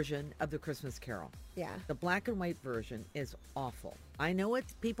 oldest version of the Christmas Carol. Yeah. The black and white version is awful. I know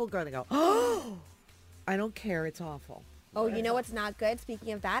it's people going to go, oh, I don't care. It's awful. Oh, you know what's not good?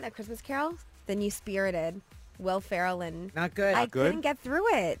 Speaking of that, A Christmas Carol, The New Spirited, Will Ferrell and Not good. I Not good? couldn't get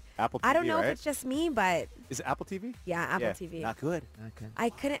through it. Apple I don't TV, know right? if it's just me, but Is it Apple TV? yeah, Apple TV. Not good. Okay. I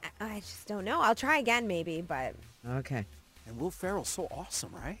couldn't. I just don't know. I'll try again, maybe, but Okay. And Will Ferrell's so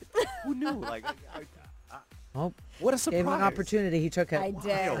awesome, right? Who knew? Like, Oh, what a surprise! gave him an opportunity. He took it. I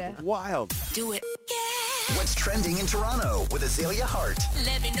did. Wild. Do it. Yeah. What's trending in Toronto with Azalea Hart?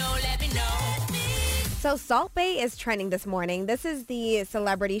 Let me know, let me know. So Salt Bay is trending this morning. This is the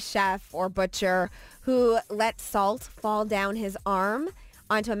celebrity chef or butcher who let salt fall down his arm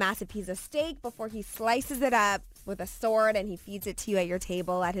onto a massive piece of steak before he slices it up with a sword and he feeds it to you at your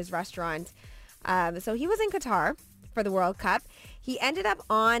table at his restaurant. So he was in Qatar for the World Cup. He ended up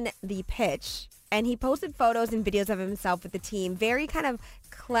on the pitch and he posted photos and videos of himself with the team, very kind of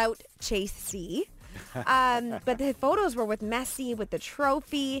clout chasey. But the photos were with Messi, with the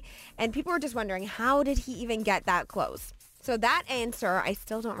trophy, and people were just wondering, how did he even get that close? So that answer, I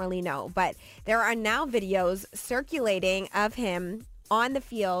still don't really know, but there are now videos circulating of him on the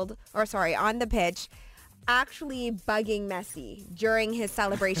field, on the pitch, actually bugging Messi during his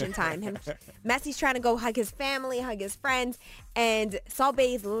celebration time. Messi's trying to go hug his family, hug his friends, and Salt Bae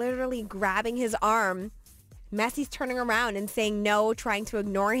is literally grabbing his arm. Messi's turning around and saying no, trying to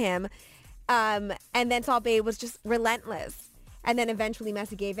ignore him. And then Salt Bae was just relentless. And then eventually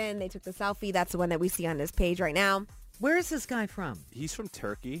Messi gave in. They took the selfie. That's the one that we see on this page right now. Where is this guy from? He's from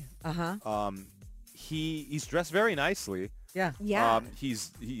Turkey. Uh-huh. He's dressed very nicely. Yeah. Yeah.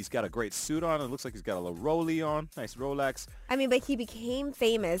 He's got a great suit on. It looks like he's got a little Rollie on. Nice Rolex. I mean, but he became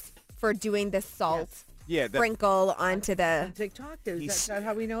famous for doing the salt Yeah. sprinkle onto the... TikTok? Is that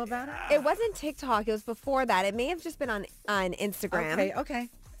how we know about it? It wasn't TikTok. It was before that. It may have just been on Instagram. Okay.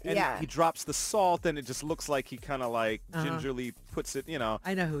 And Yeah. he drops the salt, and it just looks like he kind of like gingerly puts it,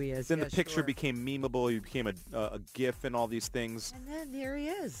 I know who he is. Then Yeah, the picture sure. became memeable. He became a GIF and all these things. And then there he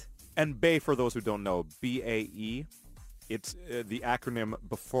is. And BAE, for those who don't know, BAE, it's the acronym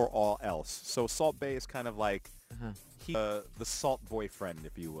before all else. So Salt Bae is kind of like the salt boyfriend,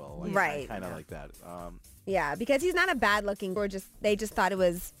 if you will. Like, Right. Kind of like that. Yeah, because he's not a bad looking, they just thought it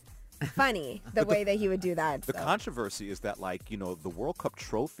was funny the way that he would do that. The so. controversy is that, like, the World Cup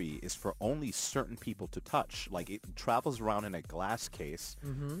trophy is for only certain people to touch. Like, it travels around in a glass case.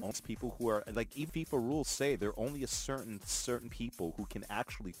 Only people who are, like, even FIFA rules say there are only a certain people who can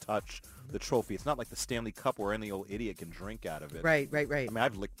actually touch the trophy. It's not like the Stanley Cup where any old idiot can drink out of it. Right. I mean,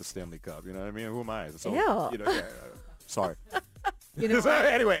 I've licked the Stanley Cup. You know what I mean? Who am I? So, Ew. Sorry.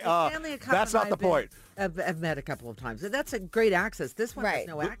 Anyway, Anyway, that's not the point. I've met a couple of times. That's a great access. This one has Right.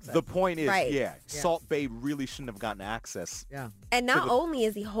 no access. The point is, Right. Salt Bae really shouldn't have gotten access. Yeah. And not only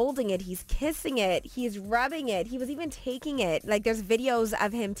is he holding it, he's kissing it, he's rubbing it, he was even taking it. Like, there's videos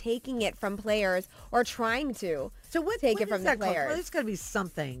of him taking it from players or trying to So what take what it from is the that called? players. Well, there's got to be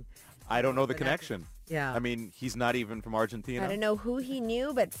something. I don't know the connection. Yeah. I mean, he's not even from Argentina. I don't know who he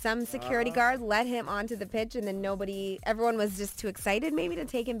knew, but some security guard let him onto the pitch, and then everyone was just too excited maybe to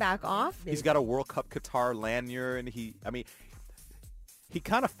take him back off. He's got a World Cup Qatar lanyard, and he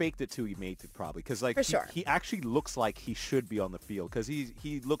kind of faked it too. He made it probably because For sure. he actually looks like he should be on the field because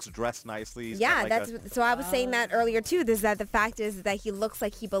he looks dressed nicely. He's Yeah, got like so I was saying that earlier too. Is that the fact is that he looks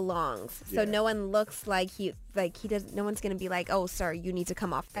like he belongs. So Yeah. no one looks like he doesn't. No one's gonna be like, "Oh, sir, you need to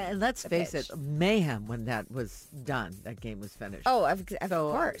come off." And let's the face pitch." it, mayhem when that was done. That game was finished. Oh, of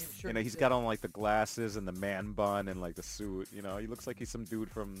So, course. sure. he's got on like the glasses and the man bun and like the suit. He looks like he's some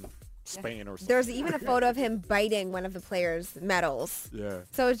dude from Spain or something. There's even a photo of him biting one of the players' medals. Yeah.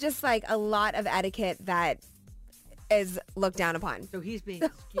 So it's just like a lot of etiquette that is looked down upon. So he's being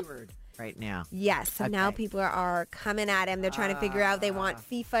skewered right now. Yes, so now Okay. people are coming at him. They're trying to figure out, they want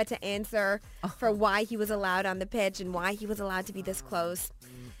FIFA to answer for why he was allowed on the pitch and why he was allowed to be this close.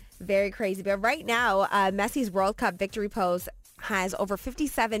 Very crazy. But right now, Messi's World Cup victory pose has over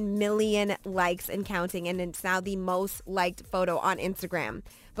 57 million likes and counting, and it's now the most liked photo on Instagram.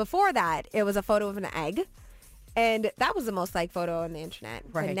 Before that, it was a photo of an egg. And that was the most liked photo on the internet.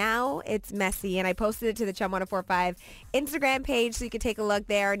 Right. But now it's Messi, and I posted it to the Chum 1045 Instagram page so you can take a look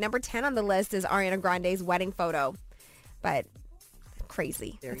there. Number 10 on the list is Ariana Grande's wedding photo. But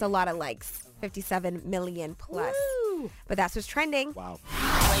crazy. It's a lot of likes. 57 million plus. Woo! But that's what's trending. Wow.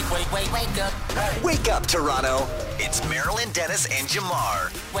 Wake up. Wake up, Toronto. It's Marilyn Dennis and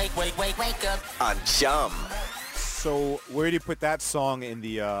Jamar Wake up. on Chum. So where do you put that song in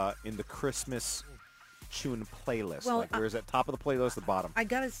the Christmas tune playlist? Well, like, where is it? Top of the playlist, the bottom? I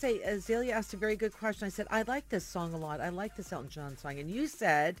gotta say, Azalea asked a very good question. I said, I like this song a lot. I like this Elton John song. And you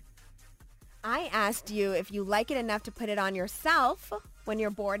said, I asked you if you like it enough to put it on yourself when you're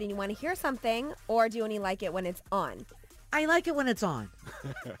bored and you want to hear something, or do you only like it when it's on? I like it when it's on.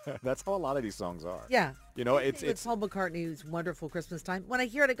 That's how a lot of these songs are. Yeah. It's It's Paul McCartney's Wonderful Christmas Time. When I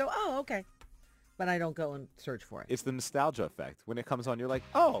hear it, I go, oh, okay. But I don't go and search for it. it's the nostalgia effect. When it comes on, you're like,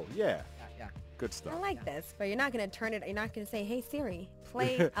 oh yeah, Yeah. good stuff. I like this, but you're not going to turn it. You're not going to say, "Hey Siri,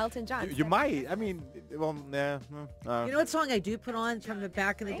 play Elton John." You might. I mean, well, yeah. You know what song I do put on from the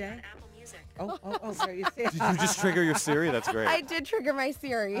back in the day? Oh, there you see. Did you just trigger your Siri? That's great. I did trigger my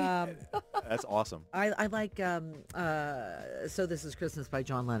Siri. That's awesome. I like So This Is Christmas by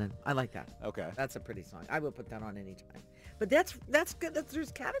John Lennon. I like that. Okay. That's a pretty song. I will put that on anytime. But that's good.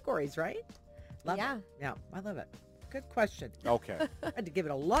 There's categories, right? Love Yeah. it. Yeah, I love it. Good question. Okay. I had to give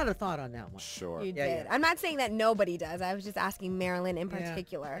it a lot of thought on that one. Sure. You Yeah, did. yeah. I'm not saying that nobody does. I was just asking Marilyn in Yeah.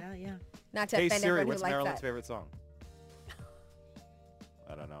 particular, Yeah. not to Hey offend Siri, everyone what's who likes Marilyn's that. favorite song?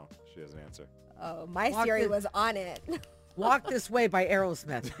 I don't know. She doesn't answer. Oh, my Walk Siri the- was on it. Walk This Way by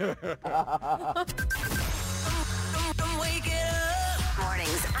Aerosmith.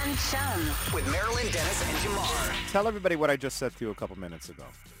 Mornings on Chum. With Marilyn Dennis and Jamar. Tell everybody what I just said to you a couple minutes ago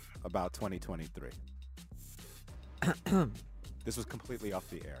about 2023. This was completely off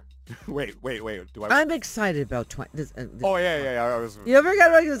the air. Wait. Do I? I'm excited about 20. Oh, yeah. I was. You ever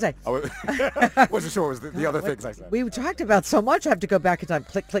got what I was going to say? I wasn't sure what was the other things I said. We talked about so much. I have to go back in time.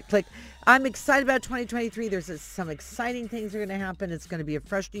 Click, click, click. I'm excited about 2023. There's some exciting things are going to happen. It's going to be a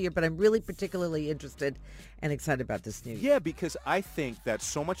fresh new year, but I'm really particularly interested and excited about this new year. Yeah, because I think that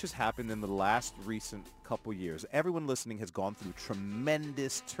so much has happened in the last recent couple years. Everyone listening has gone through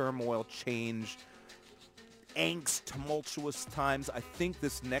tremendous turmoil, change, angst, tumultuous times. I think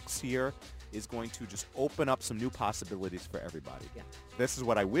this next year is going to just open up some new possibilities for everybody. Yeah. This is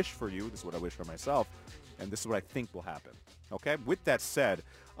what I wish for you. This is what I wish for myself. And this is what I think will happen. Okay? With that said,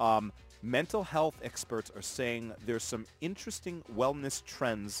 mental health experts are saying there's some interesting wellness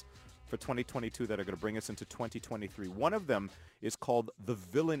trends for 2022 that are going to bring us into 2023. One of them is called the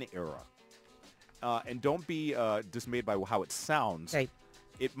villain era. And don't be dismayed by how it sounds. Okay.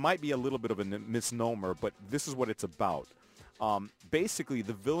 It might be a little bit of a misnomer, but this is what it's about. Basically,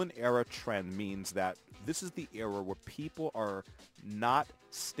 the villain era trend means that this is the era where people are not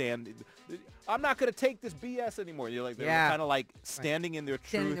standing. I'm not going to take this BS anymore. You're like, they're kind of like standing in their truth.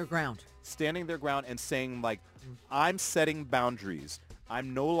 Standing their ground. Standing their ground and saying, like, I'm setting boundaries.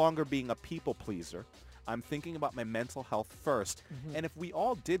 I'm no longer being a people pleaser. I'm thinking about my mental health first. And if we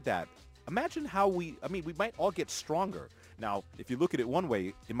all did that, imagine how we might all get stronger. Now, if you look at it one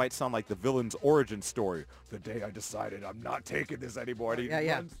way, it might sound like the villain's origin story. The day I decided I'm not taking this anymore. And he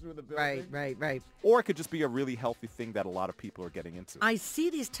runs through the building. Right. Or it could just be a really healthy thing that a lot of people are getting into. I see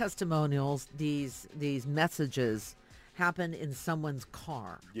these testimonials, these messages happen in someone's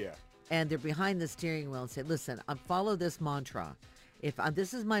car. Yeah. And they're behind the steering wheel and say, listen, I follow this mantra. If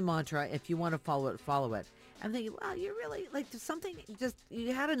this is my mantra, if you want to follow it, follow it. I'm thinking, wow, you're really, like, there's something, just,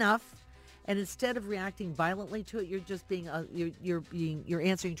 you had enough. And instead of reacting violently to it, you're just being, you're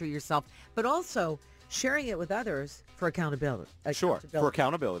answering to yourself, but also sharing it with others for accountability. Sure, for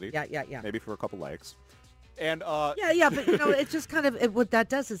accountability. Yeah. Maybe for a couple likes. And but it's just kind of what that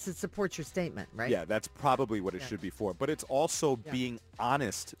does is it supports your statement, right? Yeah, that's probably what it should be for. But it's also being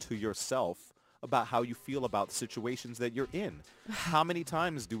honest to yourself about how you feel about situations that you're in. How many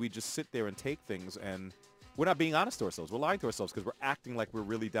times do we just sit there and take things and we're not being honest to ourselves? We're lying to ourselves because we're acting like we're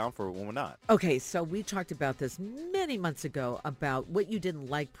really down for it when we're not. Okay, so we talked about this many months ago about what you didn't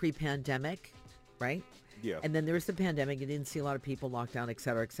like pre-pandemic, right? Yeah. And then there was the pandemic. You didn't see a lot of people locked down, et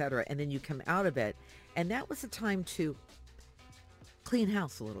cetera, et cetera. And then you come out of it. And that was the time to clean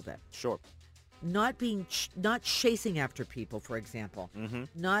house a little bit. Sure. Not chasing after people, for example.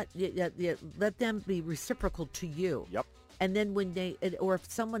 Not let them be reciprocal to you. Yep. And then or if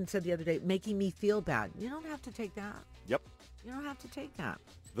someone said the other day, making me feel bad, you don't have to take that. Yep. You don't have to take that.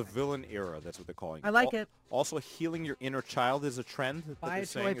 The villain era, that's what they're calling it. I like it. Also, healing your inner child is a trend. Buy a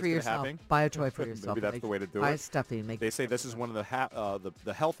toy for yourself. Buy a toy for yourself. Maybe that's the way to do it. Buy stuffy. They say this is one of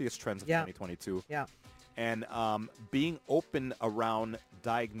the healthiest trends of 2022. Yeah. And being open around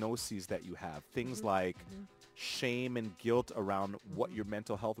diagnoses that you have, things like shame and guilt around what your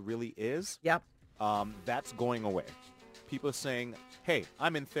mental health really is. Yep. That's going away. People are saying, hey,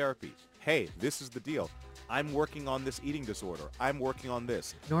 I'm in therapy. Hey, this is the deal. I'm working on this eating disorder. I'm working on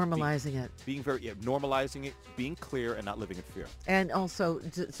this. Normalizing it. Being normalizing it, being clear and not living in fear. And also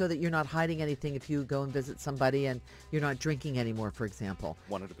so that you're not hiding anything if you go and visit somebody and you're not drinking anymore, for example.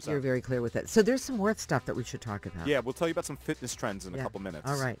 100%. You're very clear with it. So there's some more stuff that we should talk about. Yeah, we'll tell you about some fitness trends in a couple minutes.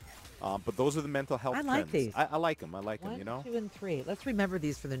 All right. But those are the mental health trends. I like these. I like them. I like them, 1, 2, and 3. Let's remember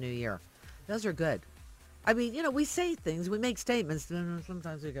these for the new year. Those are good. I mean, we say things, we make statements, and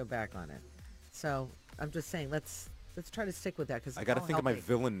sometimes we go back on it. So I'm just saying, let's try to stick with that. Cause I got to think of my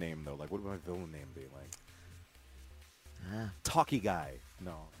villain name, though. Like, what would my villain name be? Like, Talkie Guy.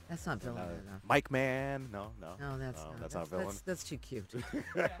 No. That's not villain enough. Mike Man. No. No, that's not villain. That's too cute.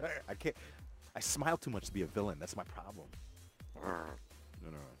 I can't. I smile too much to be a villain. That's my problem.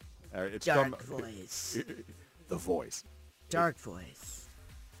 No. It's Dark voice. The voice. Dark voice.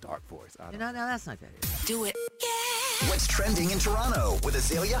 Dark voice. I don't No, that's not good. Do it. What's trending in Toronto with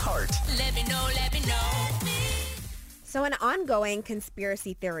Azalea Hart? Let me know. So an ongoing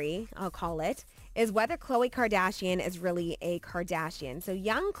conspiracy theory, I'll call it, is whether Khloe Kardashian is really a Kardashian. So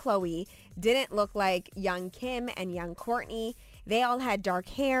young Khloe didn't look like young Kim and young Kourtney. They all had dark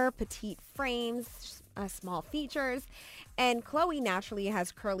hair, petite frames, small features. And Khloe naturally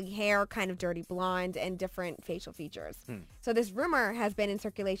has curly hair, kind of dirty blonde, and different facial features. So this rumor has been in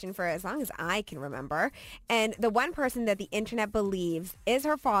circulation for as long as I can remember. And the one person that the internet believes is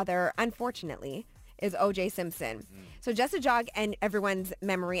her father, unfortunately, is O.J. Simpson. So just to jog and everyone's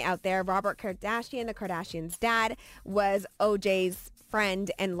memory out there, Robert Kardashian, the Kardashians' dad, was O.J.'s friend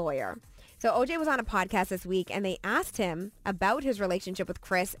and lawyer. So OJ was on a podcast this week, and they asked him about his relationship with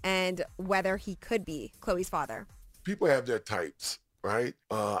Chris and whether he could be Chloe's father. People have their types, right?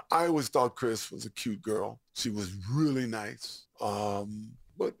 I always thought Chris was a cute girl. She was really nice.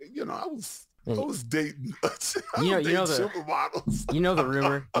 But you know, I was dating. You know the supermodels. You know the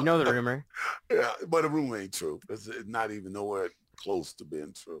rumor. You know the rumor. Yeah, but the rumor ain't true. It's not even nowhere close to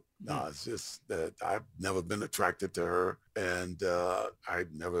being true. No, it's just that I've never been attracted to her, and I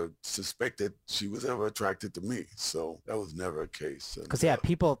never suspected she was ever attracted to me. So that was never a case. Because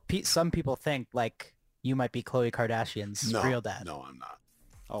some people think like you might be Khloe Kardashian's real dad. No, I'm not.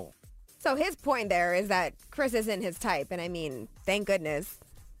 Oh. So his point there is that Chris isn't his type, and I mean, thank goodness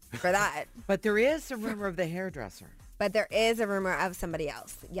for that. But there is a rumor of the hairdresser. But there is a rumor of somebody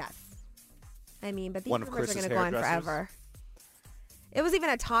else. Yes. I mean, but these One of rumors are Chris's going to go on hairdressers? forever. It was even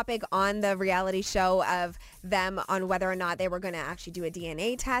a topic on the reality show of them on whether or not they were going to actually do a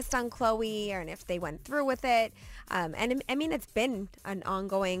DNA test on Chloe, or if they went through with it. And I mean, it's been an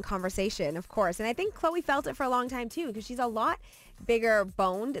ongoing conversation, of course. And I think Chloe felt it for a long time too, because she's a lot bigger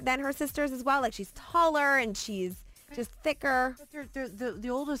boned than her sisters as well. Like, she's taller and she's just thicker. But the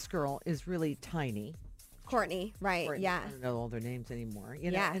oldest girl is really tiny. Courtney, right? Courtney, Yeah. I don't know all their names anymore.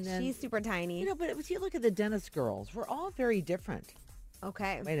 You know? Yeah, And then, she's super tiny. You know, but if you look at the Dennis girls, we're all very different.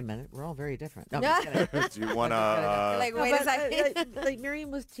 Okay. Wait a minute, we're all very different. No, I'm just kidding. Do you want to... Like, No, wait a but, second. like Miriam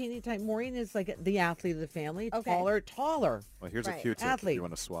was teeny tiny. Maureen is like the athlete of the family. Okay. Taller. Well, here's Right. a Q-tip if Athlete. you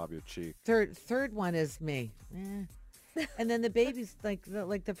want to swab your cheek. Third one is me. And then the baby's like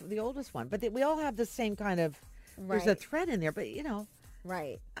the oldest one. But we all have the same kind of. There's a Right. thread in there, but you know.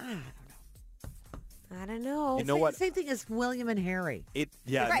 Right. I don't know. I don't know. You know what? Same thing as William and Harry.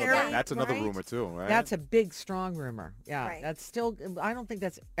 Yeah, Right, no, right, that's another right. rumor too, right? That's a big, strong rumor. Yeah, Right. that's still. I don't think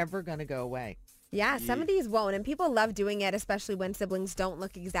that's ever going to go away. Yeah, some of these won't, and people love doing it, especially when siblings don't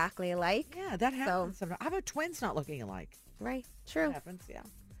look exactly alike. Yeah, that happens. Sometimes. How about twins not looking alike? Right. That True. happens. Yeah.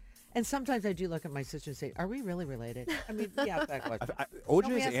 And sometimes I do look at my sister and say, "Are we really related?" I mean, yeah, that question.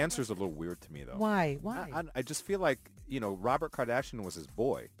 OJ's ask answer is a little weird to me, though. Why? Why? I just feel like, Robert Kardashian was his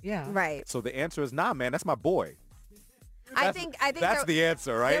boy. Yeah. Right. So the answer is, nah, man, that's my boy. I think That's the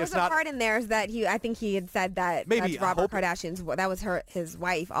answer, right? There was It's a not part in there that I think he had said that Maybe, that's I Robert hope- Kardashian's, that was his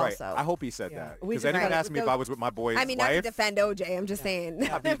wife right. also. I hope he said Yeah. that. We Because just- anyone right. asked me if I was with my boy's I mean, not to wife. defend OJ, I'm just saying.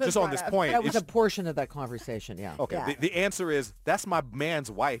 I mean, just on this point. That was a it's- portion of that conversation. Yeah. Okay, Yeah. the answer is, that's my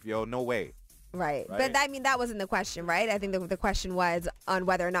man's wife, yo. No way. Right. Right. But I mean, that wasn't the question, right? I think the question was on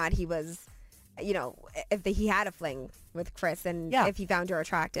whether or not he was, if he had a fling with Chris and Yeah. if he found her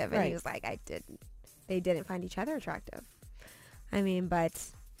attractive. And Right. he was like, they didn't find each other attractive. I mean, but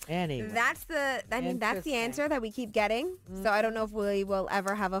Anyway. that's the Interesting. answer that we keep getting. So I don't know if we will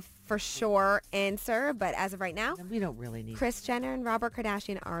ever have a for sure answer, but as of right now, We don't really need. Kris Jenner and Robert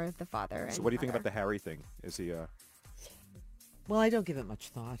Kardashian are the father. So and what do you think mother. about the Harry thing? Is he... Well, I don't give it much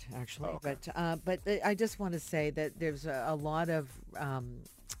thought, actually. Oh, okay. But I just want to say that there's a lot of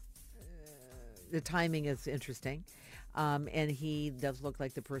the timing is interesting, and he does look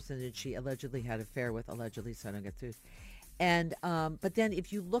like the person that she allegedly had an affair with. Allegedly, so I don't get through. And but then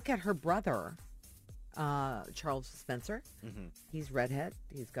if you look at her brother, Charles Spencer, he's redhead.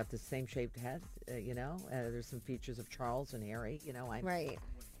 He's got the same shaped head. There's some features of Charles and Harry. Right.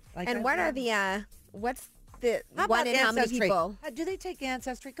 Like And what are the what's the How one about in how many Ancestry? people? Do they take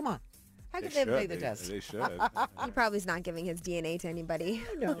Ancestry? Come on. How They can they take should. the test? They should. He probably is not giving his DNA to anybody.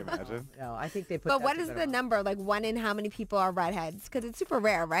 No, Can you imagine? no, I think they put. But that what is together. the number? Like one in how many people are redheads? Because it's super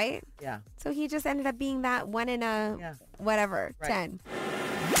rare, right? Yeah. So he just ended up being that one in a Yeah. whatever, Right. 10.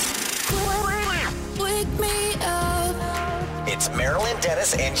 Wake me up. It's Marilyn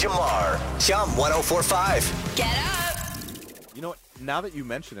Dennis and Jamar. Chum 1045. Get up. You know what? Now that you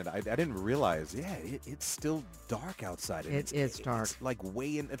mention it, I didn't realize. Yeah, it's still dark outside. and It is dark. It's like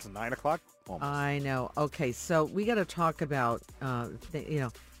way in. It's 9 o'clock. Almost. I know. Okay, so we got to talk about, I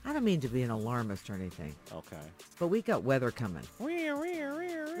don't mean to be an alarmist or anything, Okay. but we got weather coming. I'm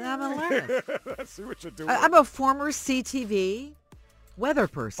an alarmist. Let's see what you're doing. I'm a former CTV weather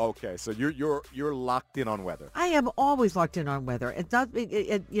person. Okay, so you're locked in on weather. I am always locked in on weather. It's not,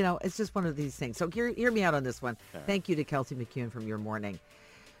 it's just one of these things. So hear me out on this one. Okay. Thank you to Kelsey McCune from Your Morning.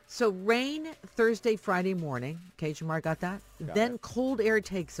 So rain Thursday, Friday morning. Okay, Jamar, got that? Got Then it. cold air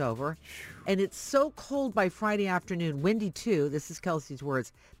takes over. And it's so cold by Friday afternoon, windy too. This is Kelsey's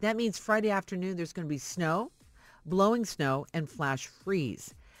words. That means Friday afternoon there's going to be snow, blowing snow, and flash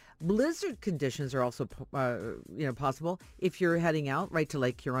freeze. Blizzard conditions are also, possible if you're heading out right to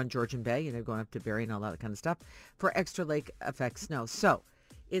Lake Huron, Georgian Bay, going up to Barrie and all that kind of stuff for extra lake effect snow. So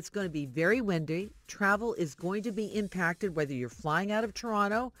it's going to be very windy. Travel is going to be impacted whether you're flying out of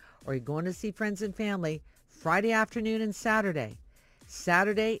Toronto or you're going to see friends and family, Friday afternoon and Saturday.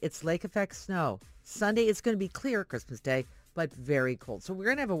 Saturday, it's lake effect snow. Sunday, it's going to be clear Christmas Day, but very cold. So we're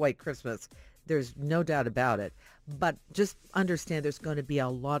going to have a white Christmas. There's no doubt about it. But just understand there's going to be a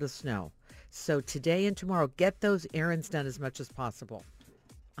lot of snow. So today and tomorrow, get those errands done as much as possible.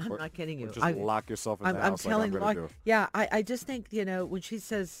 I'm not kidding you. Or just lock yourself in the house like I'm going to do. Yeah, I just think, when she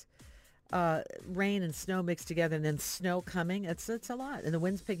says rain and snow mixed together and then snow coming, it's a lot. And the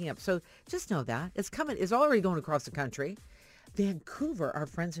wind's picking up. So just know that. It's coming. It's already going across the country. Vancouver, our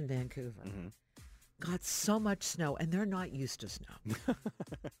friends in Vancouver, got so much snow, and they're not used to snow.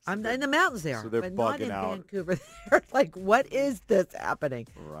 I'm in the mountains there, so they're but bugging not in out. Vancouver. They're like, what is this happening?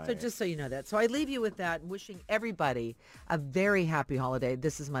 Right. So just so you know that. So I leave you with that, wishing everybody a very happy holiday.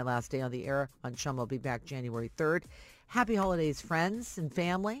 This is my last day on the air on Chum. I'll be back January 3rd. Happy holidays, friends and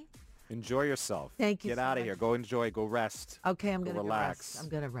family. Enjoy yourself. Thank you. Get so out of much. here. Go enjoy. Go rest. Okay, I'm going to relax. rest. I'm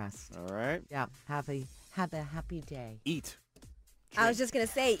going to rest. All right. Yeah. Have a happy day. Eat. I was just going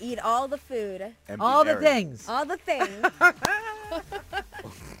to say, eat all the food. And be All the merry. things. All the things.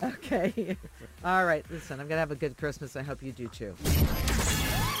 Okay. All right. Listen, I'm going to have a good Christmas. I hope you do too.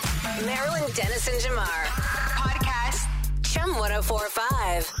 Marilyn Dennis and Jamar. Podcast. Chum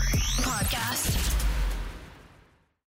 1045. Podcast.